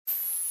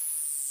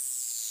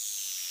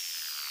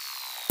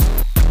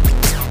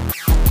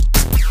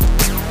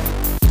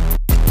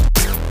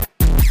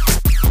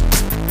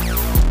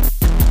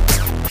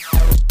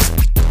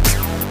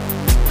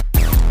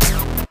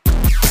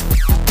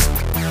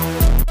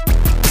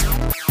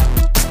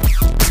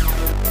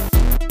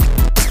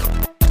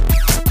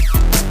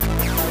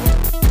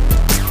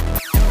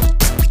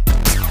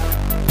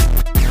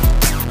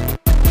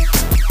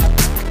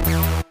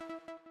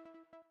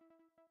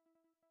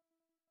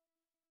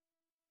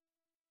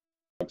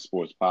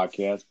Sports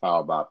Podcast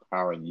powered by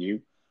Powering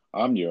You.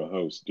 I'm your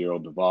host,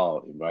 Daryl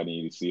Duvall, inviting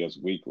you to see us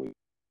weekly.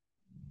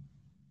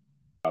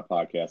 Our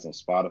podcast on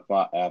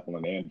Spotify, Apple,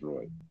 and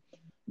Android.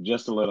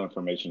 Just a little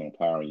information on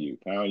Powering You.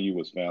 Powering You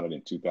was founded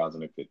in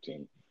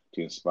 2015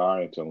 to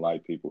inspire and to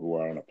enlighten people who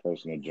are on a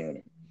personal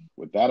journey.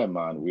 With that in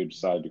mind, we've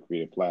decided to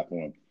create a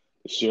platform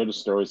to share the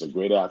stories of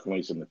great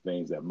athletes and the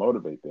things that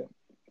motivate them.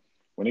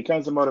 When it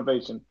comes to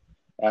motivation,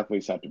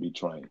 athletes have to be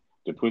trained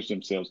to push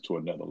themselves to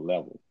another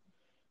level.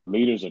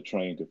 Leaders are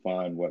trained to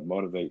find what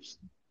motivates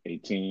a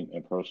team,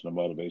 and personal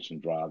motivation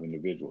drive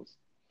individuals.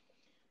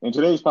 In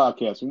today's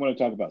podcast, we want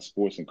to talk about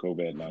sports and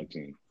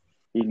COVID-19.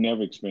 We've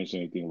never experienced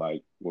anything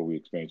like what we're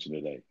experiencing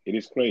today. It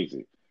is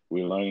crazy.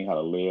 We're learning how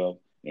to live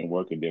and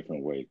work a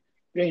different way.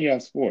 Then you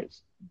have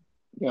sports.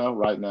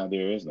 Right now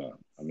there is none.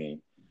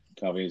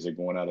 Companies are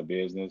going out of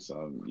business.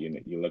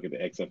 You look at the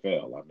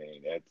XFL.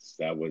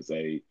 That was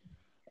and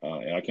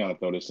I kind of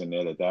throw this in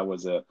there that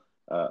was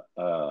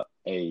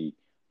a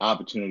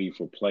opportunity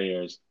for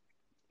players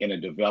in a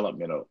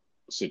developmental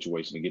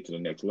situation to get to the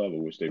next level,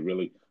 which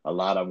a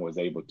lot of them was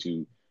able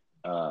to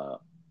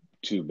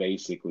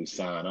basically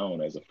sign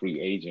on as a free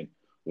agent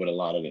with a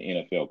lot of the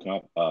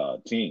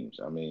NFL teams.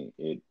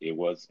 It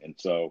was, and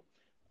so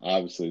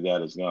obviously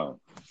that is gone.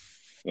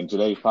 In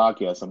today's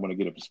podcast, I'm going to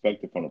get a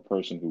perspective from a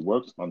person who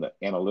works on the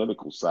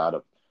analytical side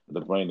of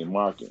the branding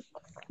marketing,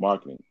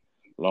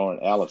 Lauren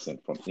Allison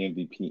from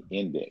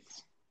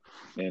MVPindex.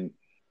 And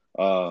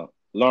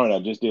Lauren, I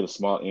just did a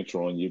small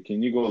intro on you.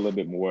 Can you go a little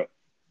bit more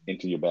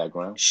into your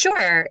background?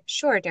 Sure,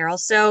 Daryl.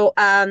 So,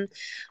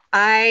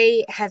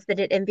 I have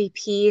been at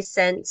MVP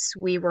since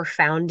we were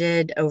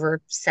founded over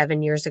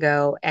 7 years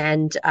ago,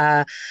 and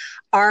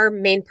our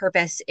main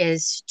purpose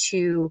is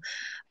to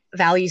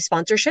value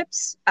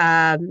sponsorships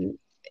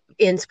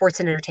in sports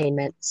and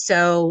entertainment.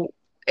 So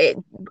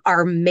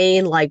our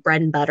main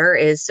bread and butter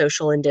is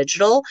social and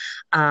digital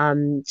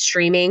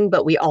streaming,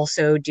 but we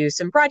also do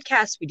some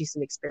broadcasts, we do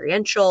some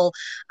experiential.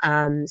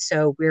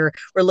 So we're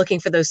looking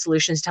for those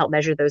solutions to help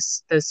measure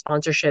those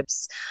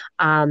sponsorships.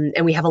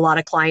 And we have a lot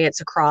of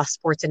clients across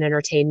sports and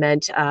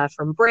entertainment,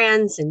 from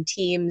brands and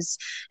teams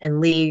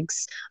and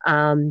leagues,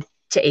 to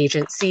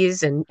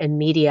agencies and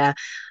media.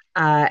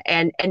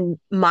 And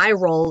my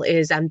role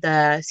is I'm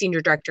the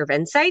senior director of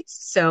insights.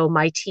 So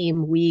my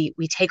team, we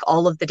take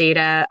all of the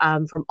data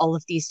from all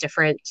of these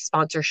different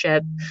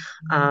sponsorship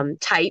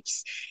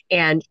types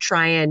and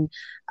try and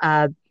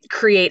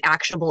create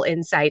actionable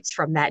insights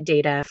from that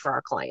data for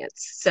our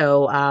clients.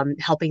 So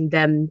helping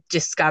them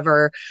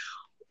discover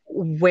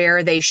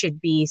where they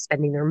should be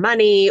spending their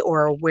money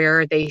or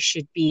where they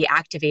should be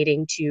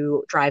activating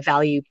to drive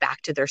value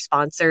back to their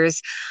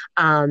sponsors.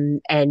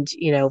 And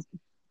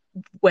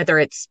whether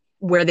it's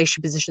where they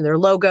should position their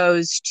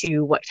logos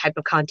to what type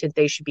of content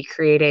they should be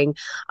creating,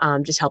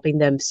 just helping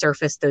them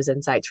surface those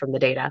insights from the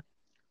data.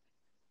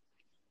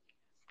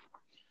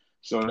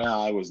 So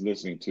now I was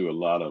listening to a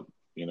lot of,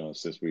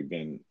 since we've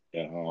been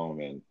at home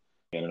and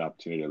had an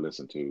opportunity to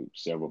listen to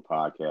several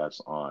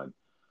podcasts on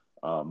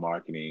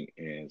marketing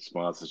and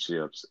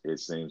sponsorships. It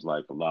seems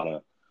like a lot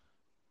of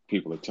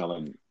people are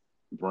telling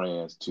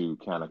brands to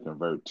kind of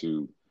convert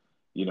to,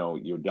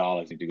 your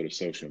dollars need to go to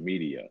social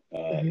media.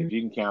 Mm-hmm. If you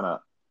can kind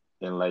of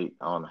enlighten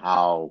on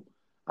how,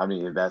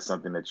 if that's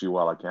something that you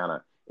all are kind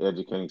of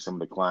educating some of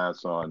the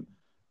clients on,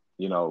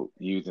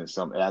 using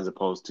some, as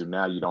opposed to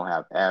now you don't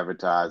have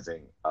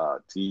advertising,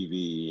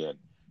 TV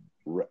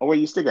well,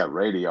 you still got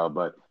radio,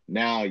 but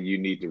now you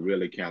need to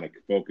really kind of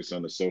focus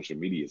on the social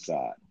media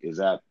side. Is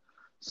that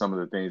some of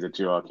the things that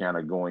you are kind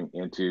of going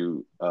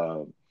into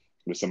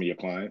with some of your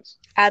clients?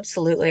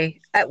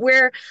 Absolutely.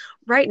 We're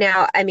right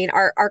now,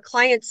 our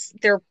clients,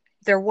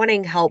 they're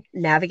wanting help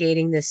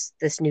navigating this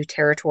new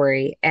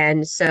territory.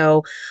 And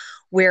so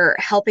we're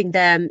helping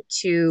them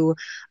to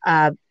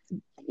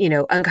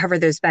uncover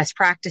those best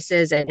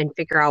practices and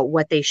figure out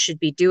what they should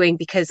be doing,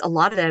 because a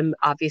lot of them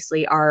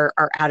obviously are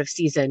out of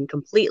season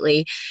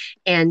completely.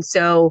 And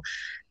so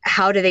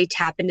how do they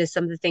tap into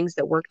some of the things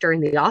that work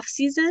during the off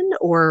season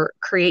or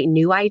create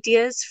new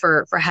ideas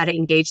for how to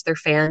engage their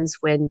fans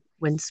when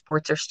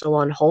sports are still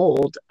on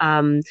hold?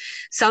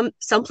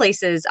 Some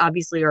places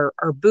obviously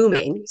are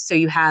booming. So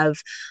you have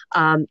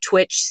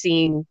Twitch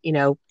seeing,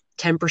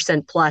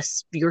 10%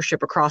 plus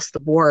viewership across the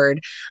board,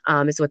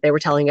 is what they were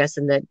telling us.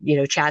 And that,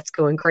 chat's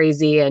going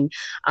crazy. And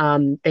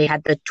they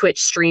had the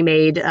Twitch Stream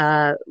Aid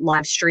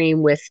live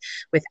stream with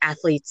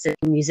athletes and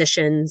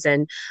musicians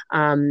and,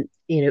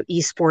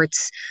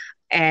 esports.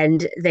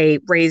 And they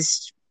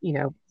raised,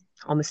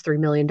 almost $3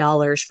 million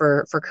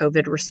for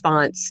COVID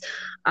response.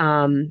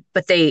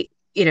 But they,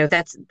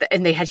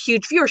 and they had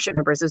huge viewership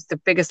numbers. It was the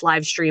biggest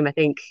live stream, I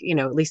think,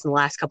 at least in the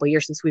last couple of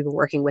years since we've been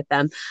working with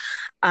them.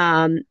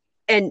 And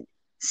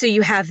so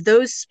you have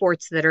those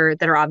sports that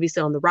are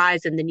obviously on the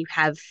rise, and then you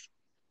have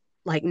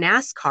like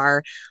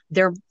NASCAR.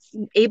 They're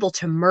able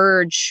to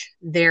merge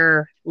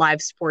their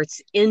live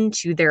sports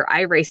into their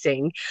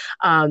iRacing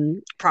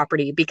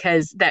property,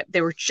 because that they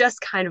were just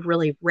kind of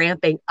really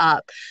ramping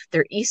up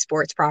their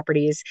esports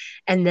properties,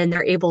 and then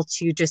they're able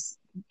to just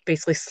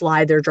basically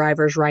slide their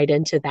drivers right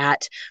into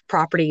that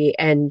property.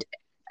 And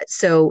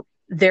so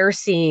they're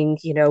seeing,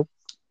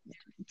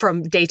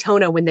 from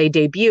Daytona when they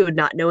debuted,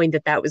 not knowing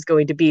that that was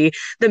going to be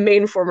the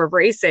main form of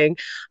racing.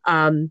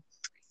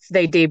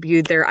 They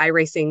debuted their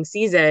iRacing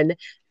season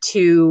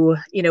to,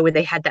 when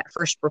they had that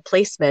first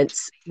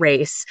replacements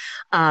race,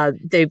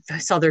 they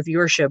saw their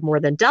viewership more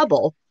than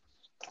double.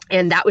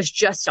 And that was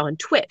just on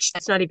Twitch.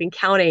 That's not even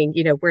counting,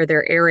 where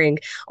they're airing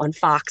on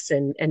Fox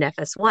and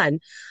FS1.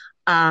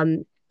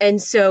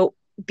 And so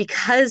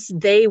because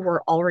they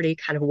were already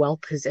kind of well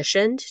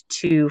positioned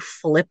to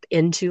flip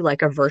into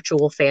like a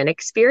virtual fan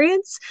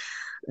experience,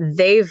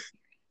 they've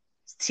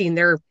seen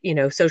their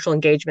social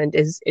engagement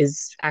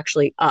is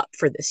actually up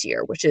for this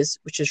year, which is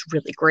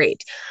really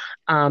great.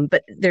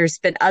 But there's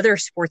been other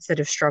sports that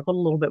have struggled a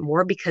little bit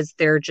more because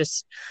they're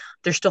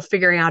still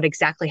figuring out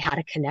exactly how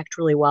to connect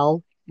really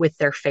well with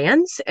their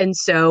fans. And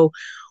so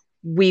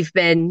we've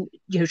been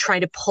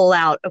trying to pull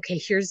out, okay,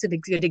 here's some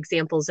good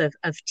examples of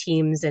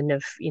teams and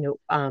of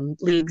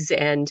leagues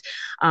and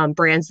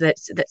brands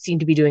that seem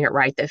to be doing it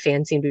right, that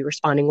fans seem to be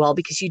responding well,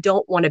 because you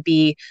don't want to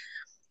be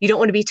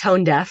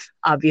tone deaf,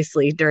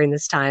 obviously, during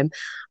this time,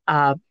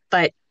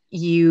 but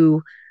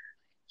you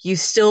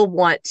still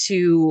want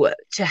to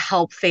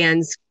help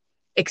fans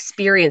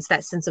experience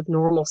that sense of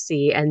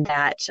normalcy and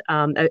that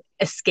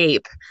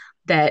escape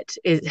that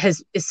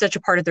is such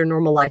a part of their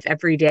normal life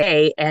every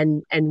day,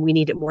 and we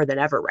need it more than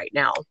ever right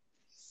now.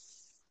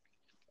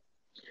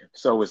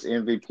 So it's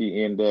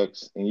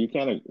MVPindex, and you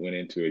kind of went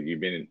into it. You've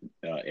been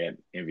at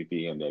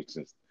MVPindex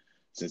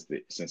since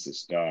it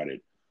started.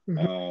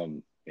 Mm-hmm.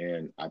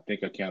 And I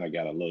think I kind of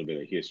got a little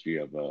bit of history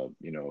of,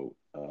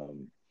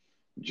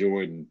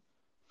 Jordan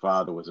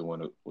father was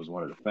one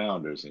of the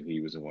founders, and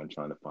he was the one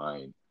trying to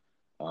find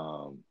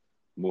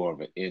more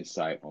of an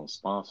insight on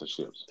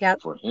sponsorships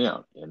Yep. for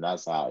him, and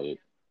that's how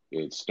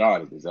it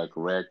started. Is that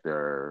correct?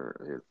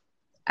 Or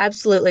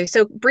Absolutely.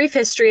 So brief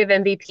history of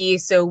MVP.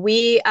 So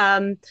we,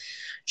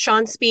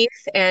 Sean Spieth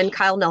and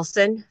Kyle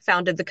Nelson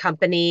founded the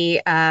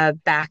company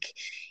back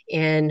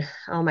in,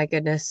 oh my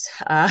goodness,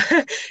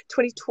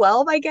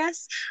 2012, I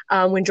guess,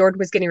 when Jordan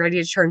was getting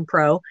ready to turn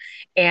pro.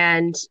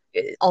 And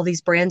all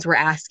these brands were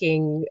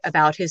asking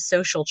about his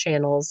social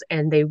channels,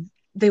 and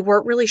they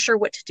weren't really sure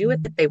what to do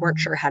with it. They weren't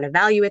sure how to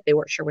value it. They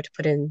weren't sure what to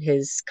put in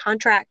his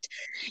contract.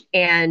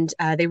 And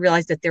they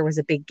realized that there was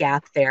a big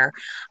gap there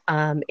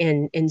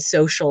in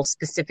social,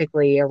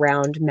 specifically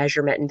around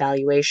measurement and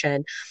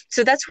valuation.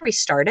 So that's where we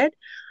started.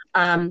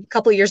 A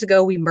couple of years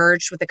ago, we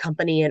merged with a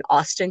company in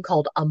Austin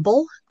called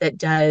Umble that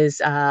does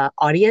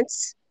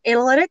audience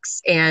analytics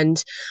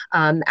and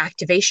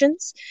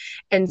activations.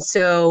 And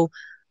so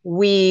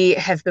we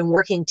have been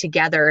working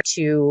together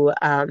to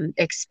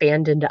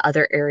expand into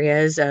other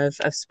areas of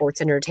sports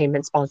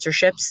entertainment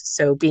sponsorships.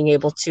 So being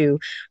able to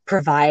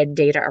provide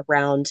data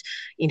around,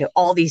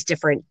 all these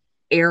different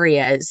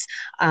areas,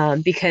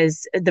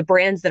 because the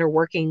brands that are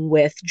working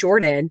with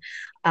Jordan,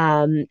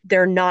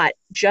 they're not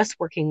just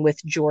working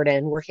with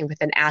Jordan, working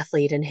with an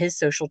athlete and his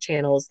social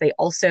channels. They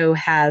also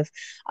have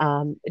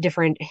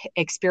different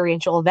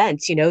experiential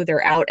events.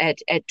 They're out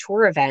at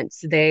tour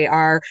events. They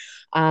are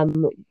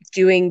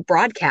doing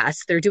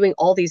broadcasts. They're doing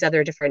all these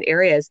other different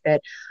areas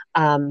that,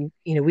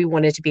 we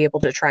wanted to be able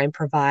to try and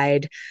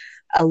provide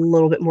a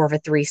little bit more of a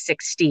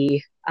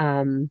 360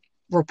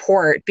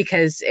 report,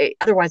 because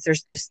otherwise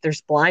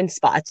there's blind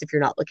spots if you're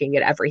not looking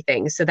at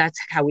everything. So that's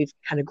how we've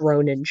kind of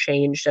grown and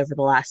changed over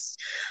the last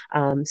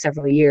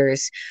several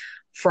years,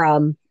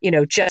 from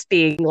just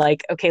being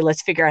like, okay,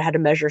 let's figure out how to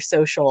measure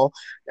social,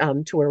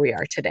 to where we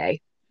are today.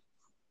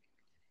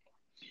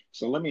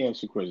 So let me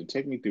ask you a question.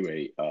 Take me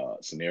through a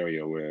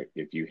scenario where,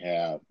 if you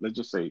have, let's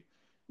just say,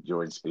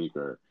 Jordan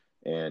Speaker,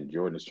 and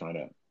Jordan is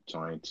trying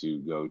to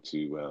go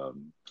to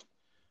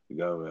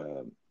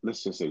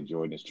let's just say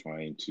Jordan is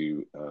trying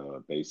to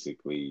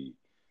basically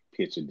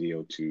pitch a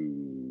deal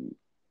to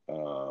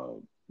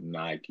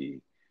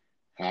Nike.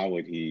 How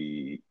would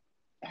he?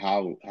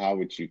 How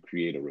would you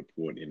create a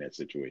report in that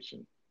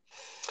situation?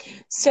 If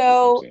I'm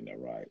So saying that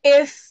right.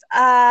 if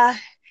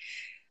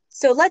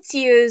So let's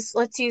use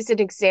an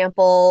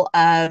example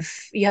of,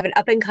 you have an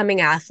up and coming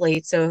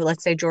athlete. So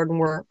let's say Jordan,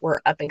 we're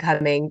up and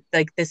coming.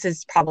 Like, this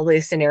is probably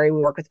a scenario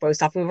we work with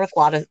most often. We work with a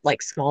lot of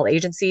like small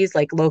agencies.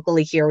 Like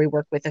locally here, we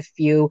work with a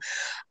few,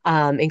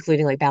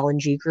 including like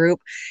Ballingy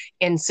Group.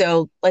 And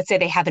so let's say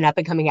they have an up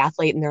and coming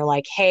athlete, and they're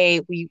like, hey,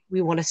 we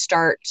want to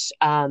start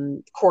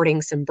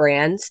courting some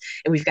brands,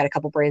 and we've got a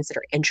couple brands that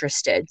are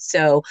interested.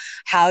 So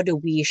how do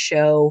we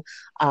show,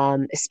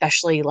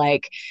 especially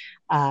like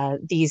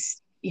these,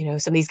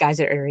 some of these guys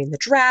that are entering the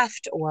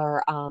draft,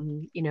 or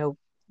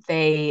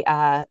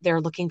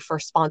they're looking for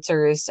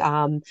sponsors,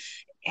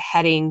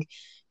 heading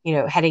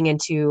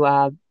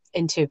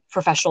into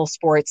professional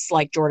sports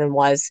like Jordan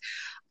was.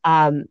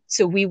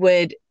 So we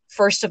would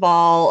first of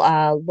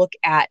all look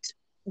at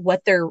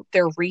what their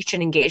reach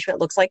and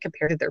engagement looks like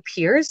compared to their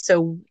peers.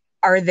 So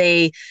are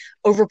they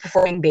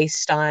overperforming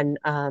based on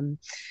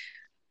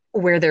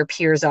where their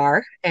peers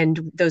are,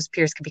 and those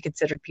peers could be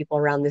considered people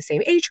around the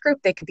same age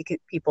group. They could be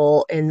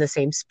people in the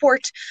same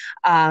sport,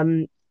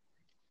 um,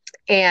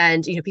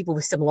 and people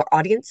with similar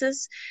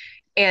audiences.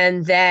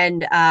 And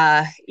then,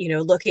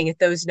 looking at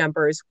those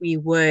numbers, we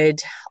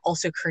would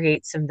also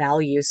create some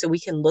value. So we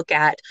can look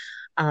at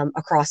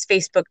across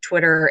Facebook,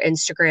 Twitter,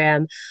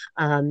 Instagram,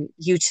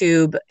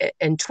 YouTube,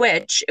 and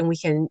Twitch, and we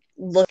can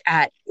look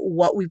at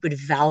what we would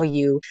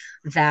value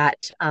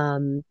that,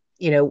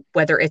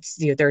 whether it's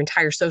their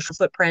entire social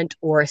footprint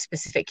or a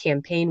specific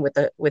campaign with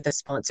a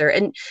sponsor.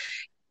 And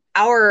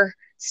our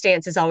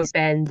stance has always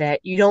been that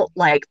you don't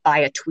like buy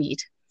a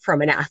tweet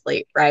from an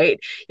athlete, right?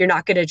 You're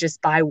not going to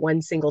just buy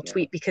one single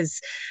tweet, because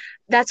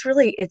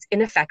it's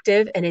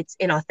ineffective and it's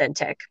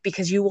inauthentic,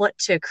 because you want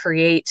to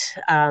create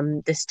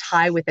this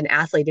tie with an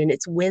athlete. And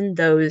it's when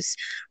those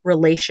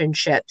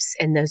relationships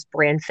and those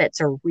brand fits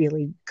are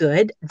really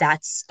good.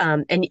 That's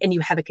and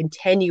you have a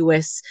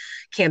continuous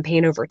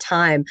campaign over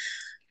time,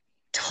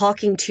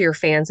 talking to your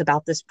fans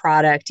about this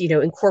product,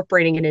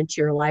 incorporating it into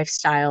your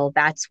lifestyle.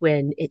 That's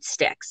when it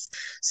sticks.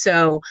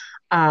 So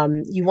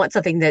you want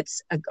something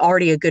that's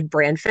already a good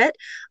brand fit.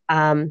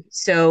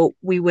 So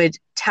we would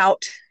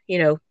tout,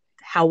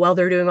 how well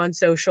they're doing on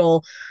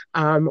social,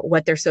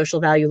 what their social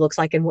value looks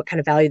like, and what kind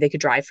of value they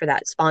could drive for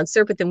that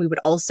sponsor. But then we would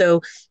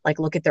also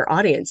look at their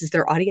audience. Is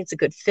their audience a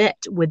good fit?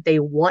 Would they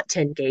want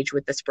to engage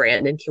with this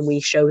brand? And can we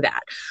show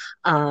that?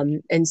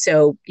 And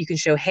so you can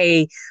show,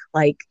 hey,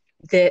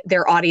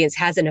 their audience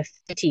has an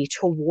affinity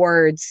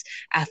towards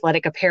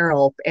athletic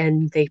apparel,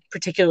 and they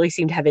particularly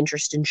seem to have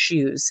interest in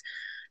shoes.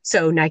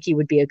 So Nike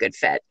would be a good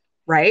fit,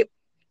 right?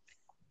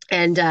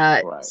 And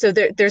right. So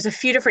there's a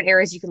few different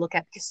areas you can look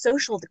at, because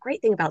social, the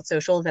great thing about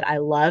social that I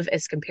love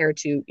as compared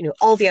to,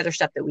 all the other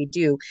stuff that we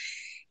do,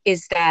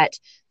 is that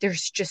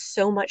there's just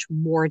so much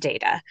more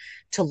data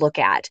to look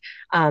at.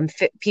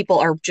 People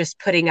are just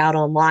putting out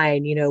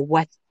online,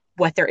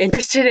 what they're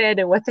interested in,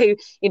 and what they,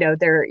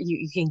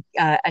 you can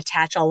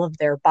attach all of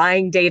their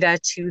buying data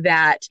to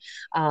that,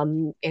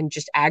 and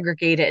just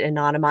aggregate it,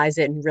 anonymize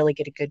it, and really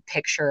get a good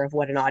picture of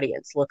what an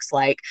audience looks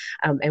like,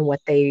 and what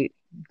they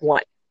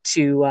want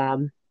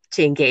to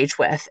engage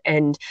with.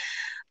 And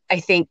I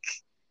think,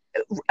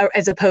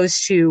 as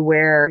opposed to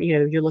where,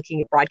 you're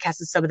looking at broadcasts,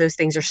 and some of those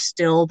things there's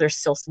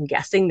still some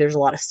guessing. There's a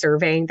lot of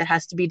surveying that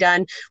has to be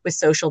done. With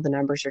social, the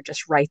numbers are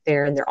just right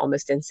there, and they're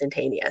almost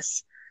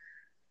instantaneous.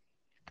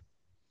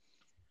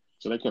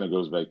 So that kind of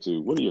goes back to,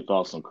 what are your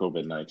thoughts on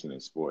COVID-19 in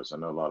sports? I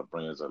know a lot of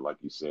brands are, like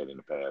you said in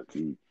the past,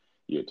 you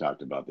had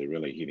talked about, they're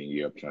really hitting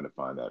you up trying to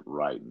find that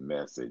right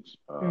message.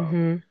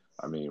 I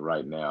mean,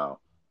 right now,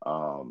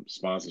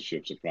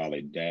 sponsorships are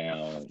probably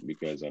down,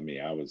 because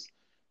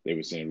they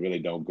were saying, really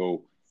don't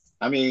go.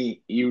 I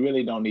mean, you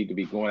really don't need to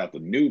be going after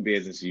new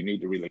business. You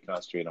need to really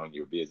concentrate on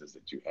your business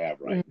that you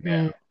have right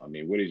now. I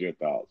mean, what is your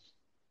thoughts?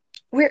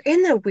 We're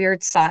in the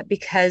weird spot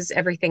because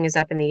everything is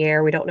up in the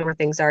air. We don't know where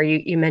things are.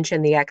 You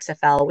mentioned the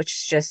XFL, which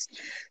is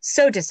just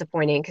so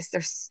disappointing,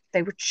 because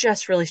they were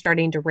just really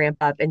starting to ramp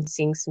up and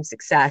seeing some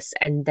success,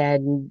 and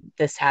then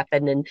this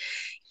happened, and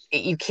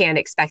you can't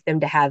expect them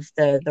to have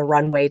the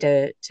runway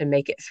to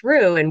make it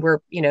through. And we're,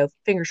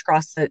 fingers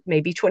crossed that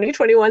maybe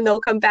 2021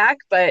 they'll come back,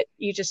 but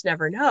you just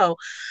never know.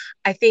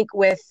 I think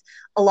with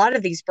a lot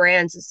of these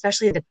brands,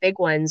 especially the big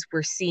ones,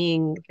 we're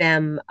seeing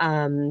them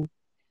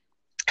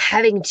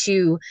having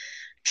to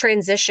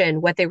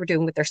transition what they were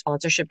doing with their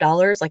sponsorship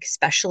dollars,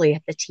 especially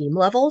at the team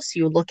level. So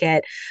you look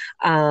at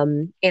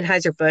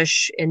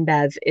Anheuser-Busch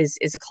InBev is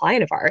a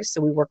client of ours,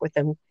 so we work with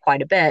them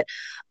quite a bit.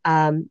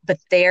 But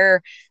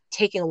they're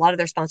taking a lot of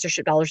their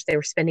sponsorship dollars they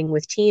were spending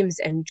with teams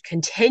and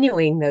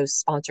continuing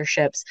those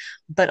sponsorships,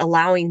 but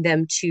allowing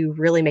them to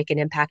really make an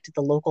impact at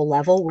the local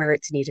level where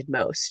it's needed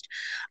most.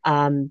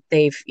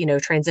 They've,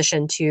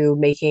 transitioned to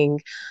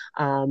making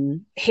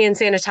hand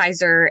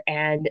sanitizer,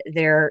 and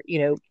they're,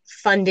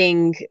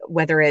 funding,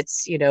 whether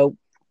it's,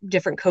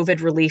 different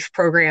COVID relief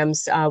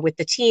programs with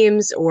the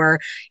teams, or,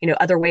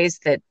 other ways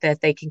that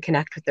they can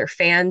connect with their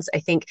fans.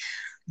 I think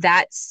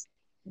that's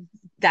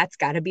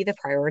got to be the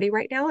priority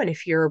right now. And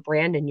if you're a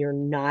brand and you're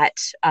not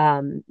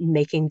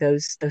making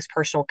those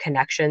personal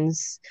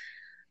connections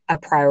a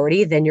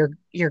priority, then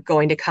you're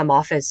going to come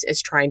off as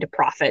trying to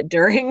profit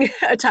during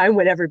a time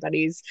when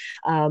everybody's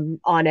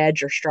on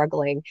edge or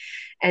struggling.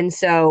 And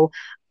so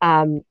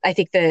I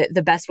think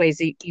the best ways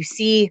that you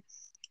see,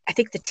 I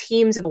think the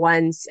teams are the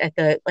ones at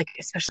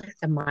especially at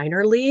the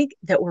minor league,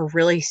 that we're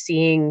really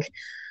seeing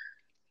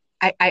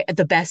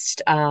the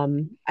best,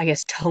 I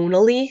guess,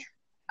 tonally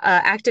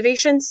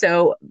activation.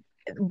 So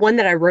one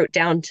that I wrote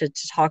down to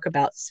talk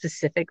about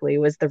specifically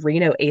was the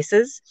Reno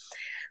Aces.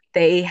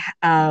 They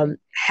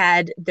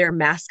had their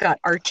mascot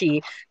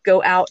Archie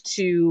go out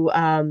to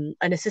an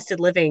assisted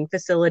living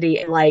facility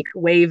and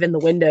wave in the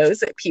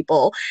windows at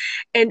people.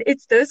 And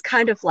it's those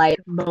kind of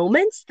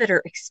moments that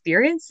are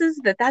experiences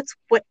that's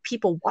what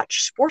people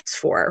watch sports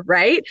for,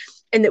 right?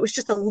 And it was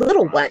just a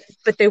little one,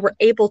 but they were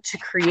able to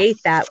create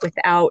that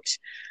without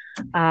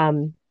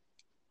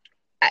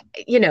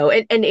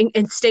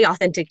and stay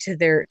authentic to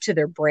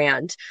their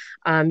brand.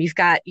 You've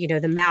got, the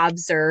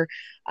Mavs are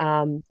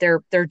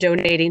they're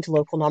donating to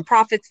local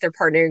nonprofits. They're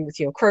partnering with,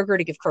 Kroger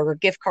to give Kroger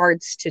gift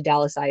cards to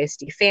Dallas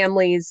ISD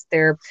families.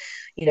 They're,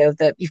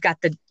 you've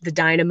got the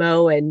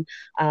Dynamo and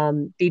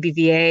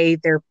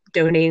BBVA. They're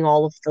donating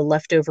all of the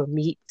leftover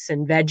meats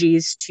and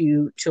veggies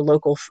to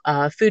local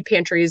food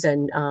pantries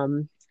and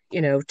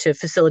to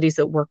facilities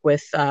that work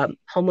with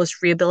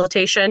homeless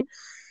rehabilitation.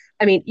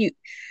 I mean,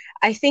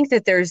 I think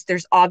that there's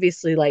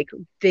obviously like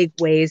big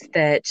ways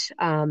that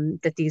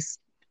that these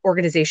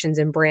organizations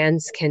and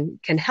brands can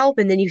help,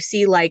 and then you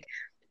see like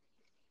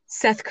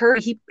Seth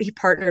Curry, he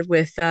partnered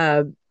with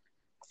a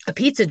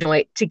pizza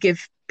joint to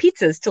give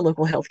pizzas to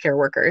local healthcare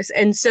workers,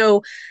 and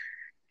so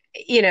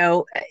you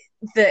know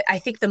I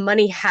think the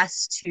money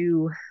has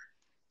to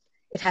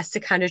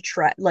kind of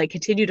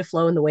continue to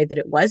flow in the way that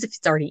it was if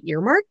it's already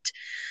earmarked,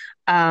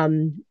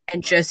 and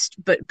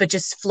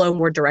just flow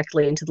more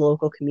directly into the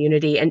local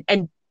community,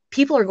 and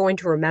people are going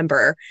to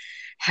remember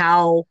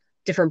how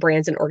different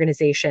brands and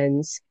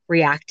organizations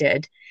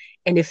reacted,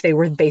 and if they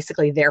were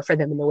basically there for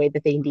them in the way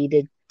that they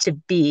needed to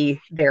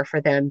be there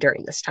for them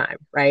during this time,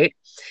 right?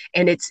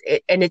 And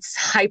it's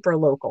hyper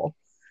local.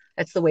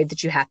 That's the way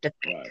that you have to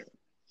think. Right.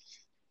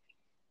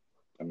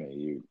 I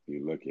mean,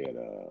 you look at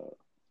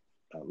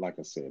like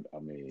I said, I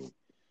mean,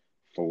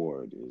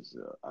 Ford is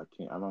I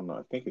don't know.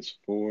 I think it's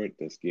Ford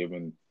that's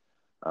given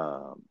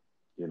um,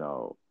 you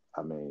know,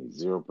 I mean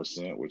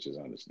 0%, which is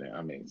understand.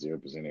 I mean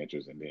 0%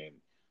 interest, and then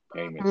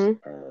payments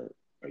Mm-hmm. are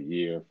a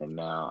year from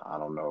now. I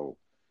don't know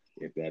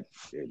if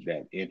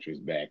that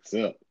interest backs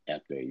up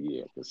after a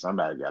year, because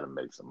somebody got to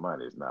make some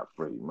money. It's not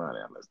free money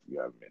unless the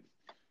government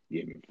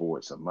giving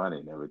Ford some money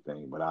and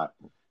everything. But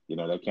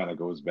that kind of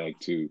goes back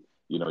to,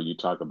 you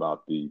talk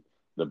about the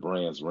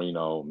brands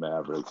Reno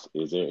Mavericks.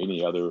 Is there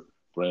any other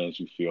brands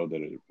you feel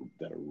that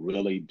are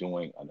really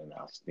doing an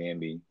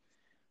outstanding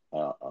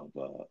of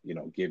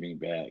giving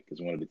back?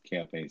 Because one of the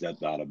campaigns I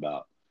thought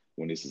about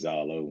when this is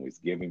all over is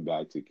giving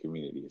back to the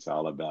community. It's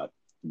all about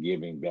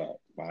giving back,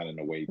 finding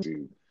a way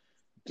to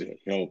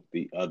help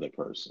the other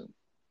person.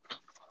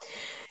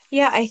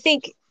 Yeah, I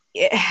think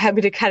I'm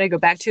going to kind of go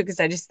back to it because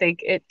I just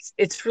think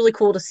it's really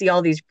cool to see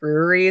all these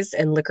breweries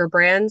and liquor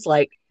brands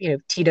like,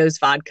 Tito's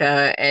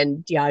Vodka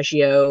and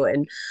Diageo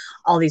and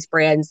all these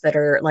brands that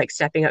are like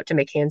stepping up to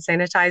make hand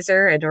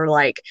sanitizer and are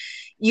like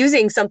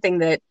using something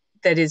that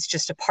is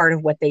just a part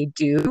of what they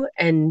do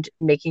and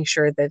making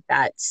sure that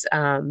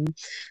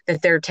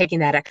they're taking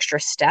that extra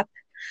step.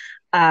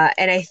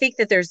 And I think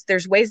that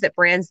there's ways that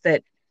brands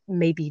that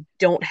maybe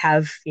don't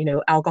have,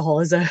 alcohol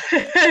as a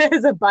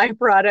as a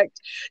byproduct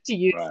to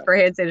use Right. for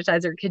hand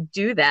sanitizer could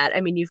do that.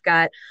 I mean, you've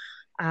got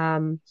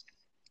um,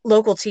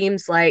 local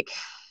teams like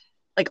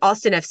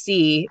Austin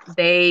FC.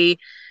 They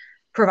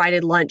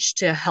provided lunch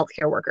to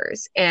healthcare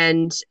workers,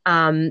 and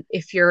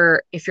if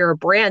you're a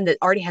brand that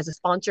already has a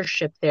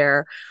sponsorship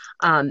there,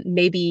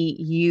 maybe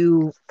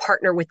you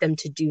partner with them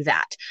to do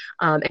that,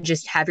 and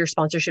just have your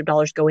sponsorship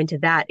dollars go into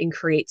that and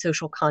create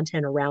social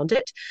content around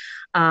it.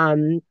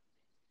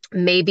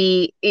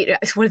 Maybe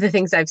one of the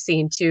things I've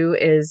seen too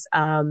is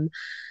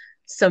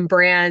some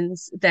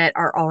brands that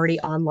are already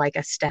on like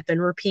a step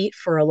and repeat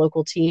for a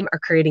local team are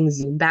creating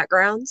Zoom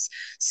backgrounds.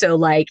 So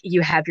like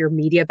you have your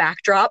media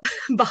backdrop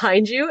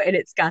behind you and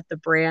it's got the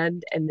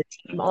brand and the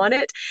team Mm-hmm. on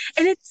it.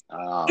 And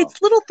Oh,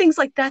 it's little things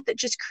like that that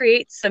just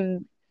create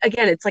some,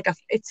 again,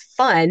 it's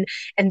fun,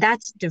 and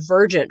that's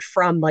divergent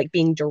from like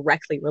being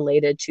directly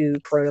related to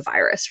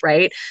coronavirus,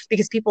 right?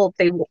 Because people,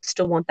 they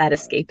still want that right.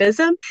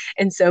 escapism.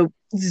 And so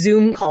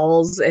Zoom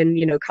calls and,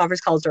 conference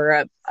calls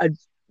are a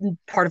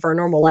part of our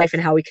normal life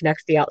and how we connect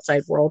to the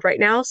outside world right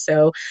now.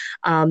 So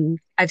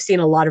I've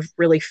seen a lot of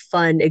really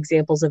fun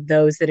examples of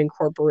those that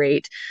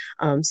incorporate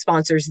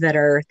sponsors that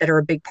are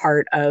a big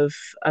part of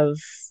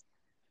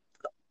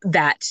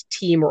that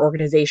team or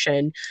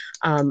organization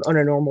on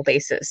a normal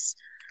basis.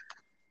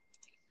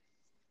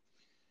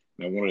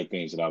 Now, one of the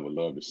things that I would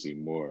love to see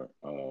more,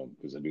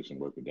 because I do some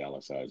work with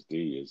Dallas ISD,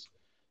 is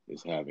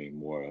having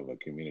more of a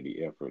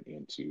community effort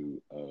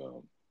into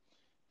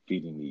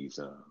feeding these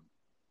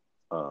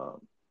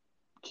um,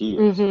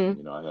 kids.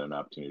 Mm-hmm. I had an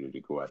opportunity to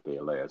go out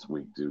there last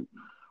week to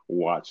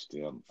watch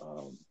them,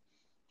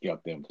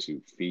 help them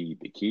to feed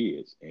the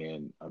kids.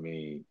 And I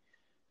mean,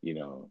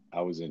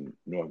 I was in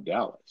North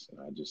Dallas and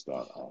I just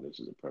thought, oh, this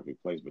is a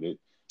perfect place. But it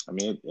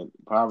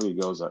poverty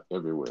goes up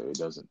everywhere. It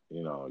doesn't,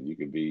 you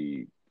could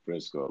be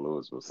Frisco,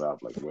 Louisville,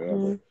 South, like Mm-hmm.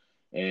 wherever.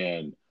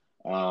 And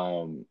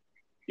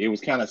it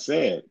was kind of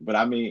sad. But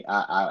I mean,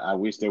 I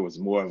wish there was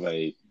more of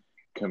a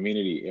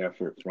community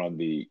effort from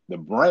the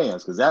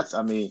brands, because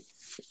I mean,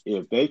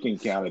 if they can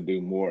kind of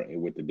do more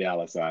with the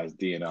Dallas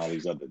ISD and all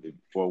these other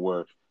Fort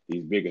Worth,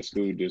 these bigger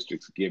school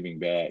districts giving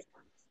back,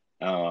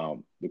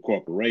 the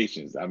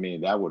corporations, I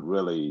mean, that would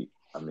really,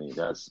 I mean,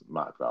 that's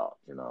my thought.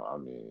 I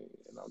mean,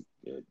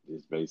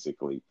 it's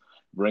basically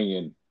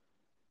bringing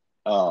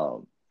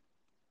um,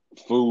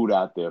 food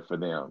out there for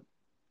them,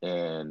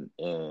 and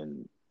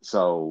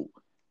so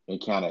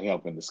and kind of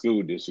helping the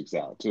school districts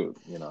out too,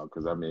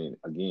 because I mean,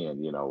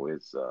 again,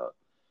 it's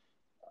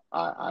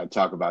I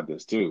talk about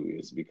this too,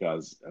 is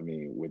because I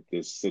mean, with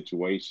this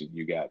situation,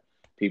 you got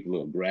people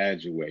who are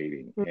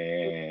graduating,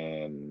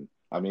 and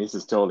I mean, this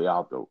is totally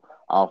off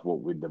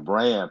with the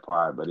brand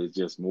part, but it's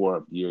just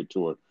more geared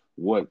toward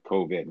what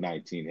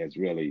COVID-19 has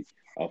really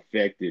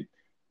affected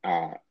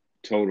our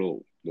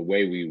total the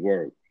way we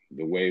work,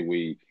 the way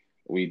we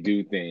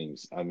do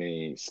things. I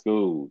mean,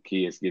 school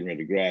kids getting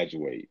ready to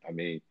graduate. I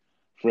mean,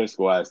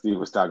 Frisco ISD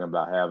was talking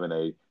about having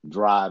a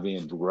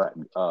drive-in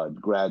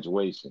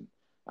graduation.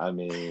 I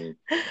mean,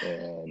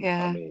 and I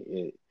Yeah.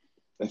 mean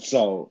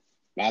so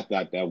I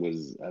thought that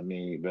was, I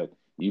mean, but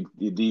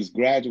these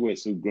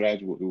graduates who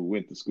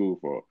went to school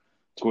for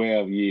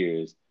 12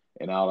 years,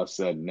 and all of a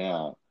sudden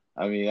now,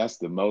 I mean, that's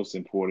the most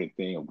important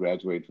thing of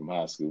graduating from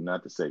high school.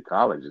 Not to say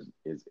college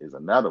is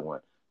another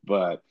one,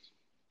 but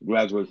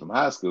graduate from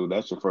high school,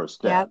 that's your first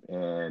step,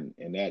 Yep.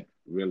 and that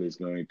really is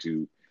going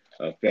to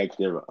affect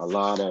a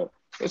lot of.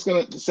 It's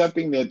gonna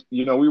something that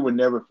we will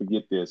never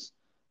forget. This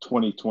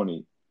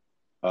 2020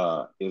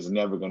 is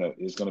never gonna.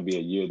 It's gonna be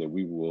a year that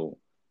we will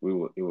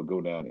it will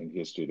go down in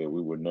history that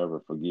we will never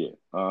forget.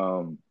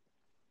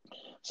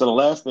 So the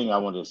last thing I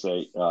wanted to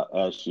say,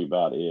 ask you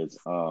about is,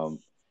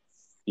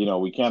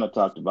 we kind of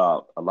talked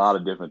about a lot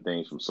of different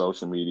things from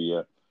social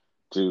media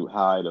to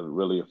how it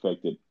really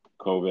affected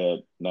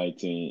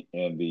COVID-19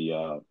 and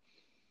the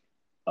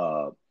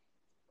uh,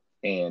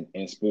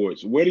 and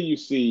sports. Where do you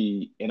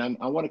see? And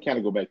I want to kind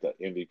of go back to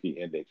MVP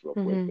index real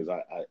quick Hmm. because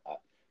I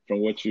from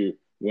what you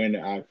when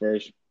I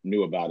first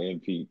knew about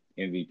MVP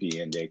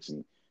index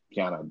and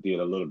kind of did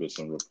a little bit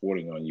some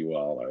reporting on you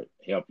all or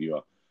help you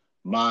all.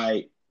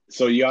 My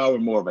so y'all were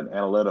more of an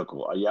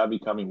analytical. Are y'all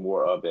becoming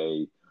more of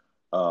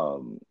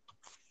um,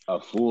 a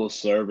full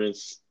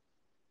service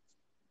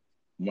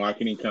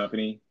marketing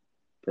company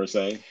per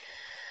se?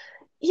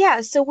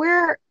 Yeah, so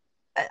we're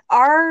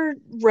our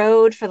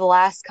road for the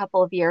last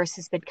couple of years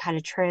has been kind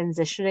of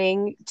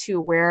transitioning to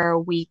where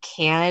we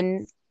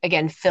can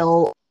again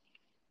fill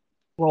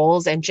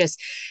roles and just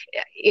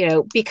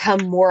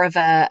become more of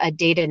a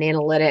data and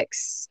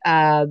analytics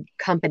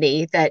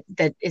company that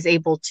is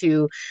able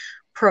to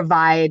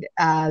provide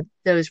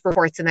those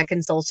reports and that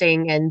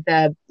consulting and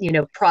the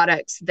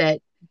products that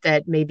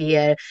maybe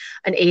an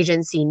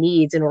agency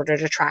needs in order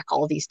to track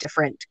all these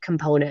different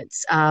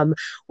components.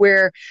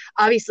 Where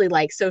obviously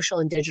like social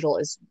and digital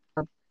is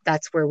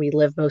that's where we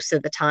live most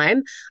of the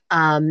time.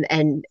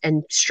 And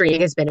streaming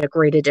has been a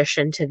great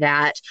addition to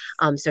that,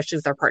 especially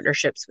with our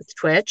partnerships with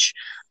Twitch.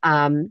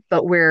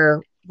 But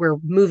we're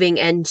moving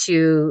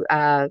into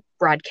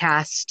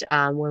broadcast.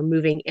 We're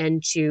moving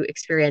into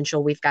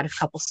experiential. We've got a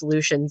couple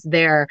solutions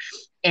there,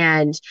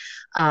 and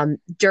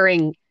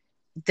during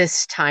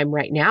this time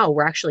right now,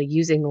 we're actually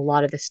using a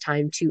lot of this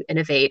time to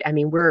innovate. I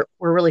mean, we're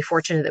really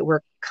fortunate that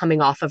we're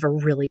coming off of a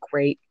really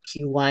great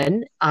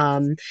Q1,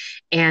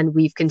 and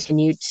we've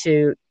continued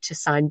to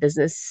sign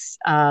business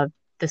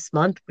this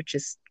month, which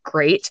is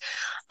great,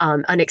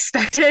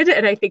 unexpected,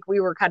 and I think we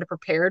were kind of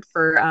prepared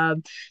for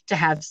to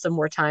have some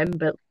more time,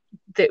 but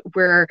that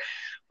we're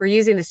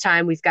using this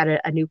time. We've got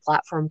a new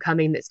platform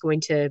coming that's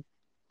going to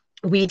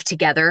weave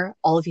together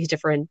all of these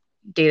different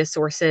data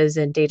sources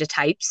and data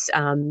types,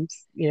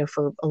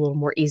 for a little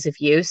more ease of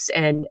use.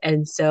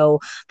 And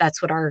so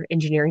that's what our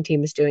engineering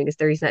team is doing is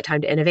they're using that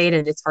time to innovate.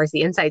 And as far as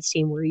the insights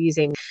team, we're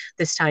using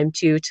this time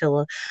to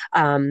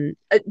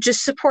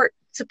just support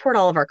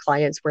all of our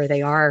clients where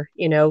they are.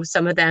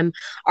 Some of them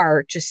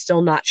are just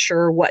still not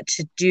sure what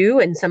to do,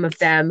 and some of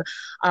them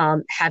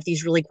have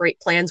these really great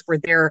plans where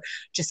they're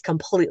just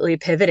completely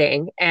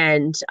pivoting,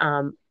 and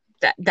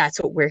that's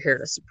what we're here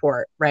to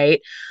support,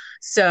 right?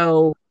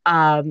 So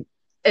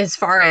as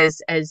far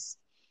as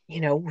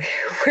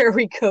where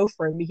we go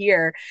from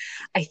here,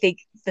 I think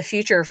the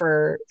future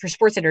for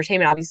sports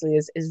entertainment obviously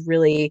is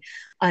really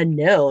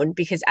unknown,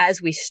 because as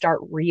we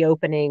start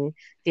reopening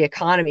the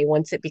economy,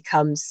 once it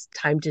becomes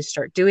time to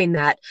start doing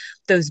that,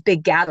 those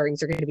big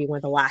gatherings are going to be one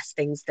of the last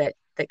things that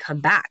come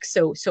back.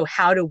 So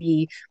how do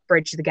we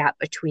bridge the gap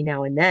between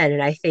now and then?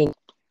 And I think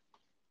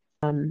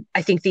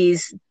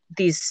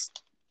these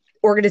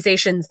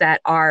organizations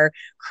that are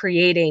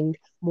creating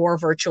more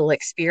virtual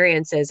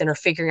experiences and are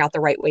figuring out the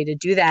right way to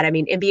do that. I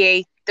mean,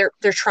 NBA, they're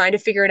trying to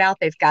figure it out.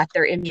 They've got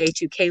their NBA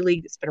 2K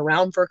league that's been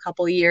around for a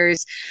couple of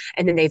years,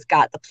 and then they've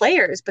got the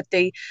players, but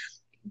they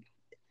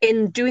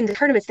in doing the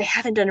tournaments, they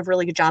haven't done a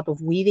really good job of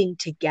weaving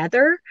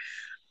together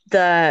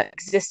the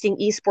existing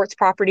esports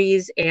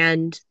properties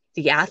and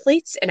the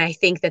athletes. And I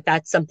think that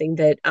that's something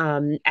that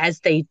as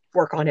they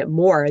work on it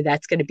more,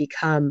 that's going to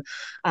become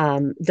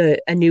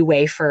a new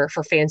way for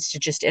fans to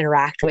just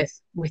interact with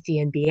the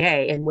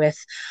NBA and with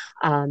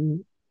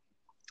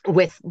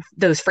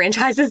those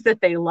franchises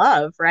that they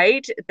love,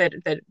 right? That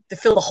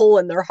fill the hole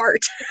in their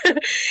heart.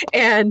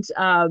 And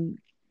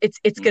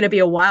it's going to be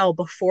Mm-hmm. a while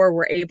before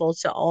we're able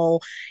to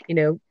all,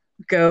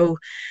 go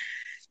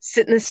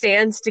sit in the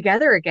stands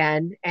together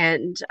again.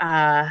 And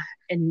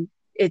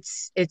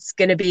it's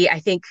going to be, I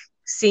think,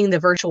 seeing the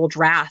virtual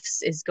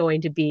drafts is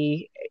going to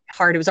be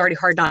hard. It was already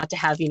hard not to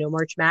have,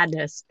 March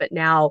Madness, but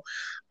now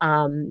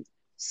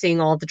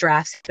seeing all the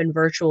drafts happen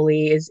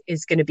virtually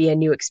is going to be a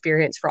new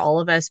experience for all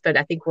of us. But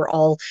I think we're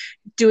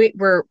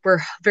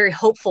very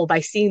hopeful by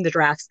seeing the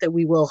drafts that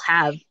we will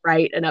have,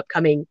 right, an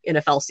upcoming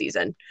NFL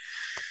season.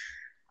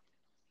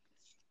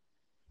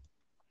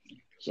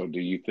 So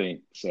do you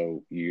think,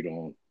 so you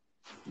don't,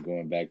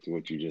 going back to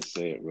what you just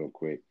said real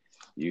quick,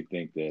 you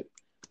think that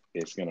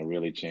it's going to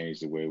really change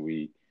the way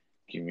we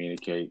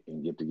communicate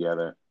and get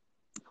together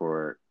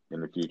for in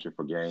the future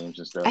for games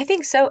and stuff? I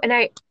think so. And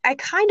I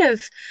kind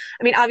of,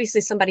 I mean, obviously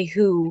somebody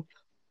who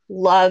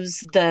loves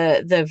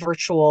the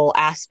virtual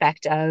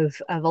aspect of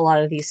a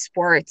lot of these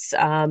sports,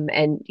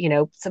 and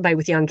somebody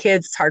with young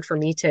kids, it's hard for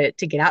me to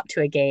get out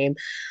to a game.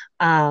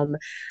 um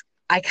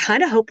I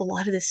kind of hope a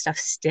lot of this stuff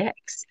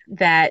sticks,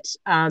 that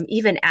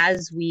even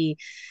as we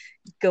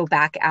go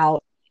back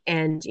out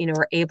and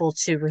are able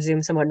to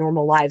resume somewhat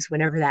normal lives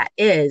whenever that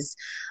is,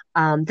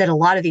 that a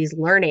lot of these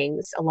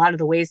learnings, a lot of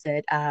the ways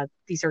that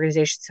these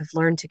organizations have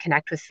learned to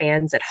connect with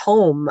fans at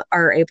home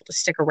are able to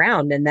stick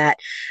around, and that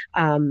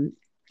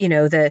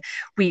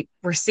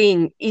we're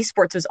seeing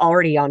esports was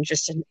already on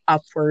just an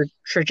upward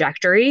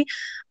trajectory,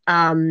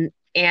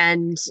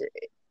 and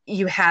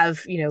you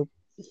have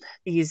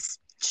these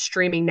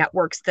streaming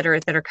networks that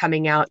are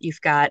coming out.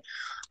 You've got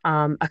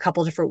a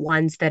couple different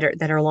ones that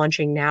are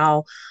launching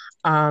now.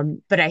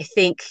 But I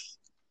think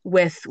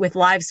with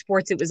live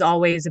sports, it was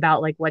always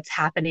about like what's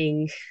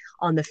happening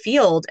on the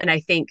field. And I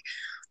think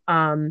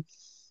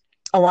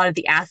a lot of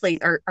the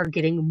athletes are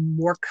getting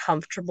more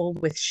comfortable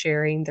with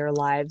sharing their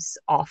lives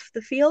off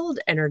the field,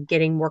 and are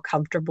getting more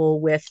comfortable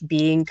with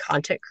being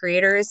content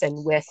creators,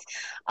 and with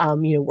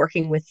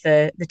working with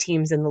the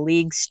teams and the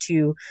leagues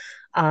to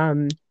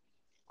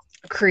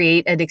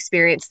create an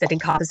experience that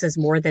encompasses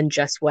more than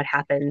just what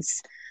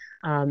happens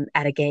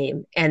at a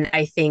game. And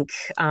I think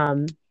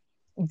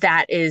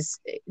that is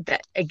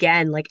that,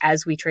 again, like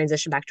as we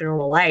transition back to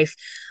normal life,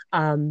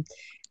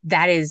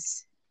 that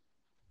is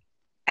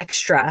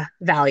extra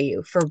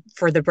value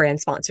for the brand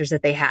sponsors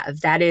that they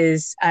have. That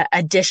is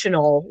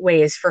additional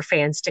ways for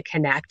fans to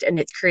connect, and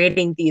it's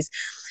creating these,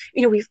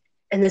 we've,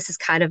 and this is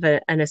kind of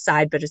an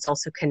aside, but it's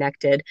also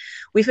connected.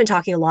 We've been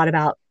talking a lot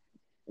about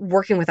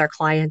working with our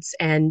clients,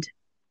 and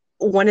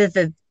one of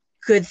the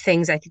good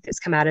things I think that's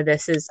come out of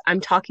this is I'm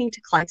talking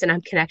to clients and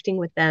I'm connecting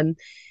with them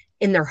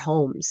in their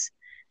homes.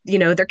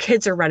 Their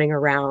kids are running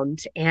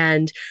around,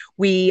 and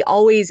we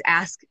always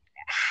ask,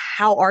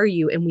 how are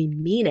you? And we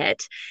mean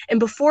it.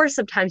 And before,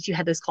 sometimes you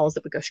had those calls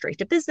that would go straight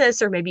to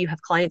business, or maybe you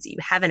have clients that you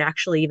haven't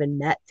actually even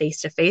met face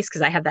to face,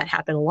 because I have that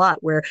happen a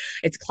lot, where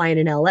it's a client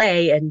in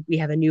LA and we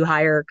have a new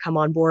hire come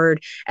on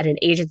board at an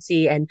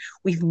agency and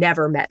we've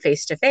never met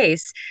face to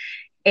face.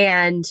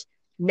 And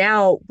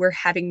now we're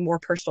having more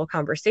personal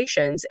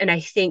conversations. And I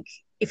think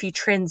if you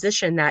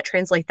translate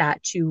that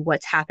to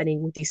what's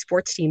happening with these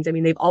sports teams, I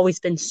mean, they've always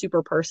been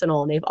super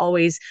personal, and they've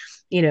always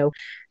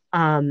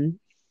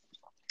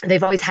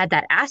had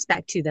that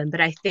aspect to them.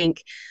 But I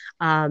think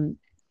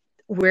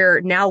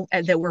we're now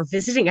that we're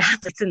visiting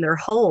athletes in their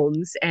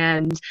homes,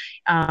 and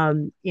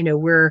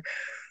we're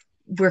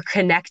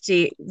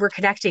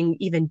connecting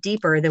even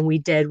deeper than we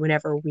did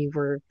whenever we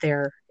were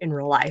there in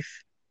real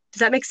life.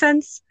 Does that make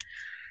sense?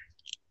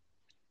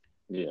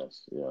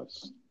 Yes,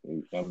 yes.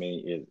 I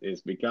mean,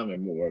 it's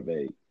becoming more of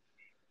a,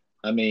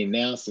 I mean,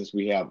 now since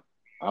we have,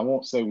 I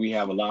won't say we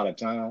have a lot of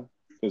time,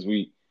 because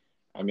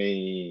I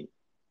mean,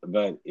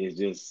 but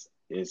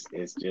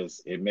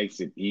it makes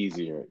it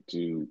easier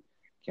to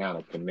kind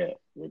of connect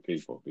with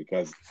people,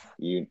 because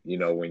when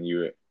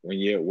you're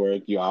at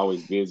work, you're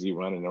always busy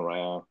running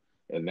around,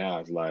 and now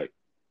it's like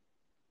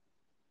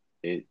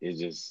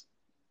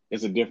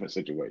it's a different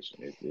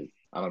situation.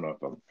 I don't know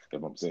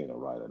if I'm saying it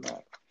right or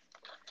not.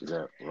 Is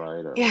that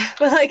right? Or Yeah,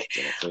 but like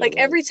right?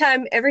 every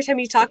time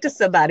you talk to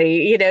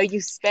somebody,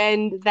 you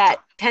spend that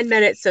 10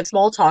 minutes of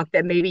small talk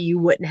that maybe you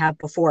wouldn't have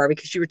before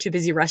because you were too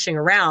busy rushing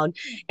around.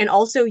 And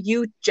also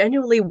you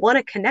genuinely want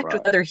to connect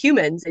with Right. other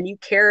humans, and you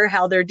care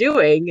how they're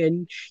doing,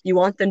 and you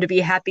want them to be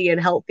happy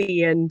and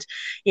healthy, and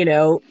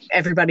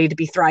everybody to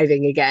be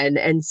thriving again.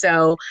 And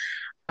so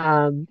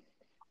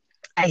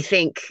I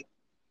think,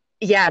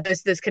 yeah,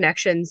 those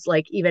connections,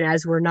 like even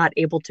as we're not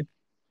able to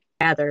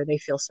gather, they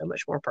feel so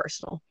much more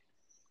personal.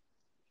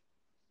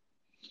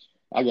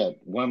 I got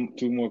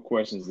two more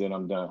questions, then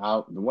I'm done.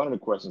 One of the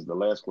questions, the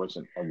last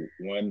question,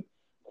 one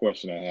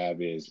question I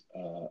have is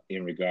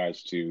in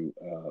regards to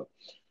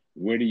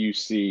where do you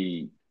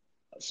see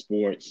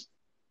sports?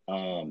 The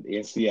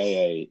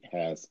NCAA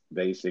has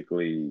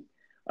basically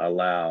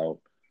allowed,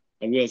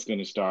 and we're going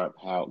to start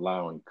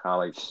allowing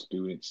college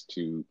students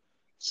to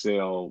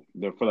sell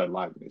for their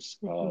likeness,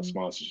 Mm-hmm.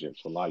 sponsorships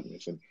for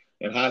likeness,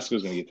 and high school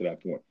is going to get to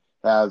that point.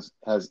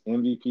 Has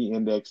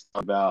MVPindex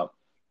about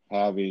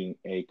having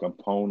a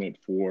component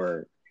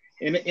for,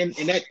 and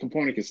that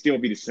component can still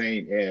be the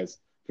same as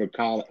for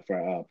college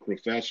for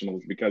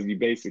professionals, because you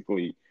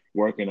basically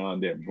working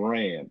on their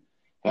brand.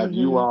 Have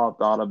you Mm-hmm. all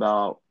thought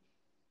about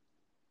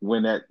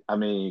when that, I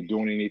mean,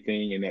 doing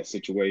anything in that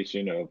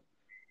situation of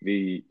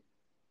the,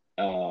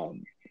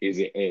 is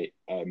it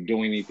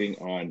doing anything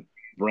on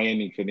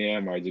branding for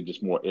them, or is it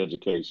just more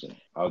education?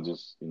 I'll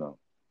just,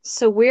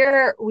 So we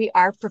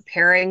are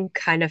preparing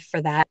kind of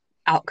for that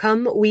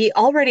outcome. We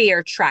already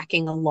are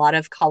tracking a lot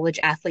of college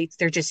athletes.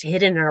 They're just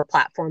hidden in our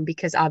platform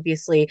because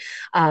obviously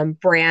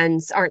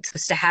brands aren't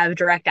supposed to have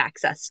direct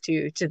access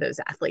to those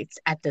athletes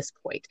at this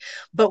point.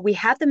 But we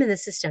have them in the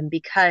system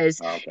because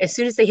okay. as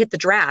soon as they hit the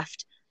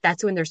draft,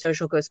 that's when their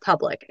social goes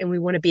public, and we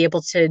want to be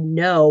able to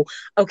know,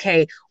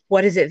 okay,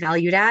 what is it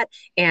valued at,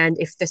 and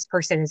if this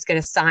person is going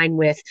to sign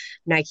with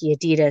Nike,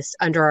 Adidas,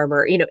 Under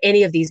Armour,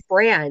 any of these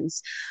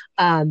brands,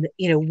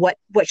 what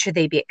should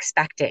they be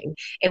expecting?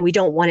 And we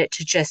don't want it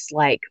to just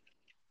like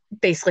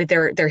basically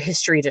their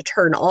history to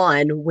turn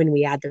on when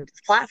we add them to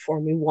the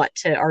platform. We want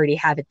to already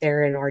have it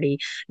there and already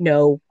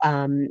know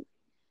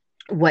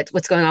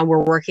what's going on.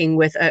 We're working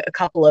with a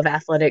couple of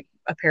athletic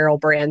apparel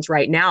brands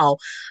right now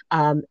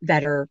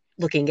that are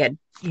looking at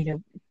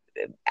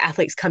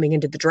athletes coming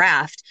into the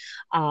draft.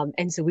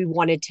 And so we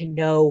wanted to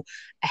know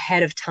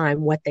ahead of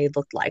time what they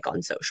looked like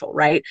on social,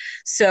 right?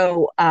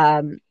 So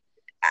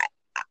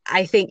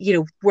I think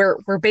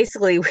we're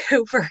basically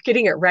we're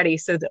getting it ready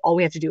so that all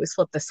we have to do is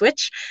flip the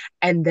switch,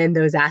 and then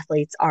those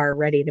athletes are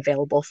ready and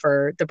available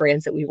for the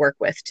brands that we work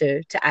with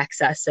to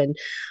access and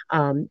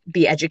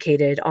be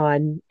educated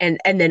on, and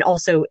then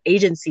also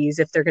agencies,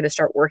 if they're going to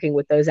start working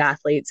with those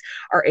athletes,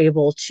 are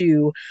able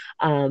to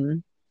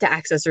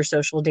access their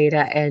social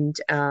data and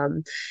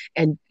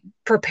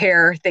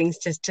prepare things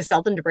to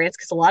sell them to brands,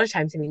 because a lot of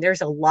times, I mean,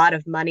 there's a lot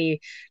of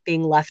money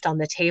being left on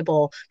the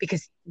table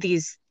because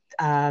these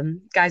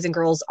guys and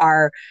girls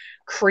are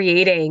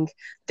creating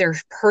their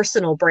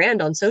personal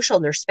brand on social,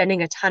 and they're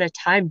spending a ton of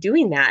time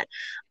doing that.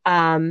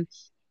 Um,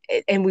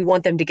 and we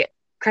want them to get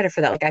credit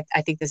for that. Like,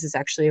 I think this is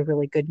actually a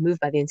really good move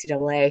by the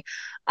NCAA.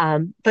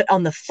 But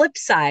on the flip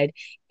side,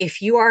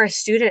 if you are a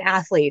student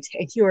athlete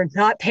and you are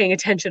not paying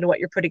attention to what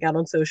you're putting out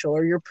on social,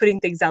 or you're putting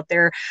things out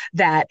there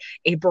that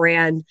a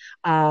brand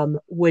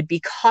would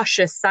be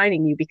cautious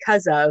signing you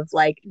because of,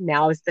 like,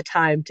 now is the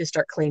time to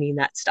start cleaning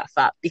that stuff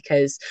up,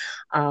 because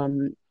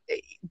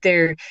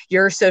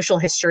your social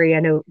history. I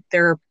know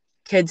there are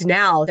kids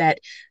now that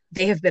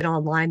they have been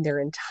online their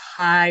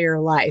entire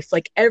life.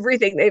 Like,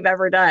 everything they've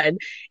ever done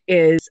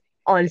is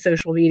on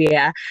social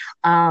media.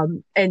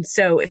 And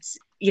so it's,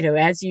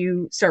 as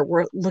you start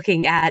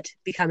looking at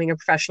becoming a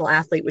professional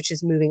athlete, which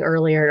is moving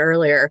earlier and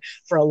earlier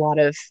for a lot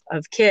of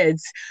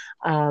kids,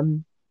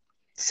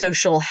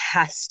 social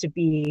has to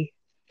be,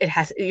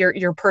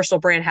 your personal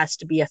brand has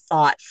to be a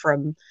thought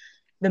from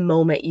the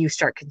moment you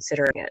start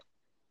considering it.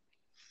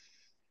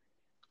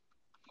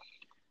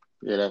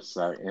 Yeah, that's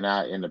and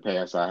I in the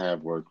past I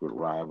have worked with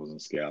rivals and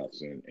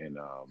scouts and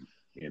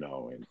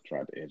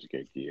tried to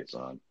educate kids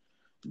on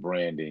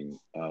branding.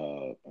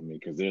 I mean,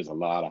 because there's a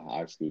lot of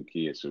high school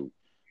kids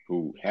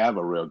who have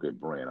a real good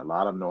brand. A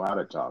lot of them know how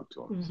to talk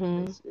to them,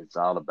 and Mm-hmm. it's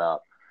all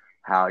about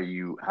how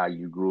you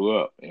grew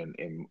up,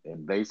 and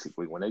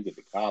basically when they get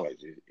to college,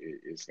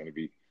 it's going to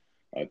be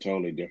a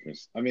totally different.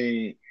 I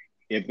mean,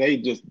 if they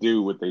just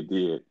do what they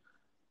did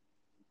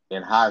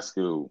in high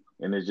school,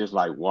 and it's just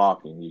like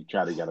walking. You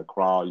try to gotta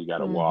crawl, you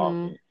gotta walk,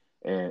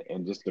 Mm-hmm.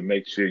 and just to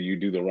make sure you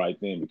do the right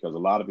thing, because a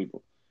lot of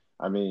people,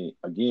 I mean,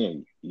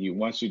 again, you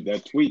once you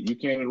that tweet, you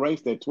can't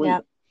erase that tweet.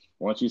 Yep.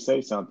 Once you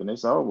say something,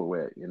 it's over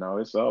with.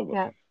 It's over.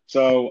 Yep.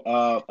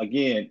 So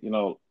again,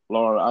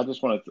 Laura, I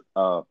just want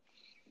to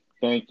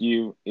thank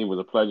you. It was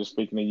a pleasure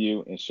speaking to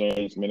you and sharing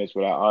these minutes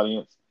with our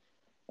audience.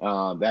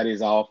 That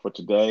is all for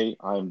today.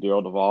 I am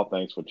Daryl Duvall.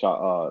 Thanks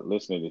for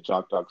listening to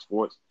Chalk Talk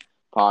Sports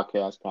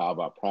podcast, powered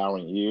by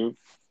Powering You.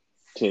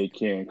 Take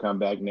care and come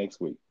back next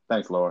week.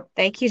 Thanks, Laura.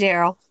 Thank you,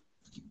 Daryl.